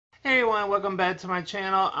everyone, welcome back to my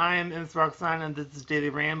channel. I am Roxanne and this is Daily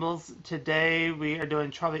Rambles. Today we are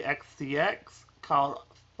doing Charli XCX called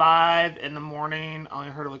 5 in the morning. I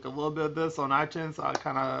only heard like a little bit of this on iTunes, so I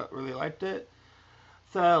kind of really liked it.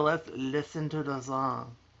 So let's listen to the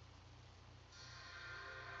song.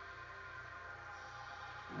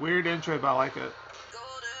 Weird intro, but I like it.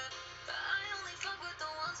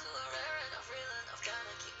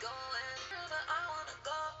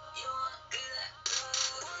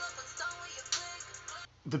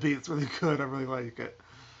 The beat's really good, I really like it.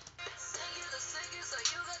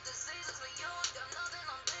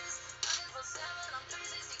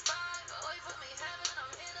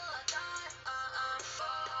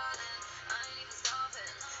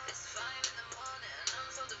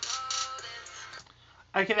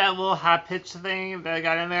 Okay, that little high-pitched thing that I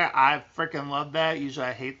got in there, I freaking love that. Usually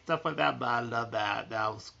I hate stuff like that, but I love that.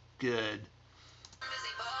 That was good.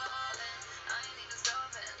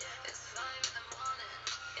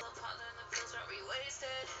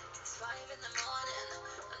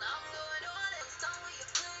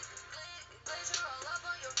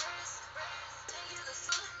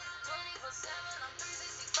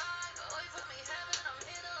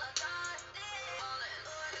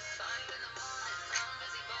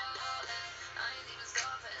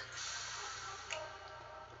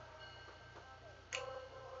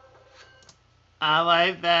 I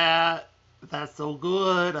like that. That's so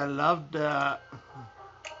good. I love that.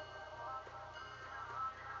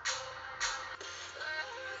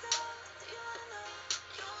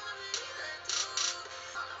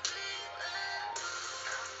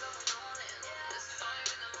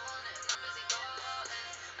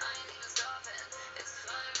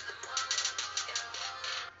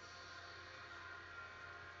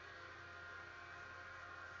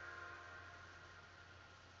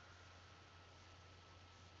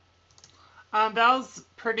 That was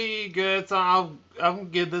pretty good, so I'll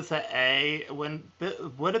give this an A.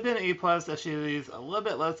 Would have been an A plus if she used a little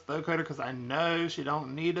bit less vocoder, because I know she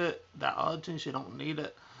don't need it. That auto-tune, she don't need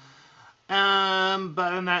it. But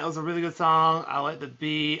other than that, it was a really good song. I like the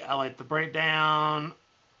beat. I like the breakdown.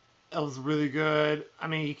 It was really good. I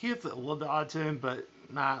mean, you keep it a little bit auto-tune, but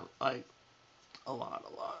not like a lot.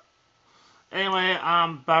 Anyway,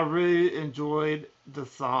 but I really enjoyed the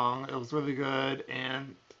song. It was really good,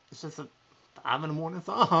 and it's just a 5 in the morning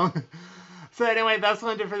song. So anyway, that's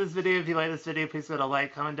what I did for this video. If you like this video, please go to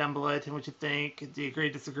like, comment down below, tell me what you think. Do you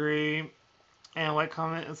agree, disagree? And like,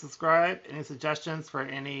 comment, and subscribe. Any suggestions for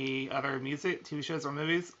any other music, TV shows, or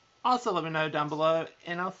movies? Also let me know down below,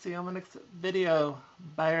 and I'll see you on the next video.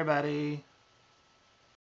 Bye everybody.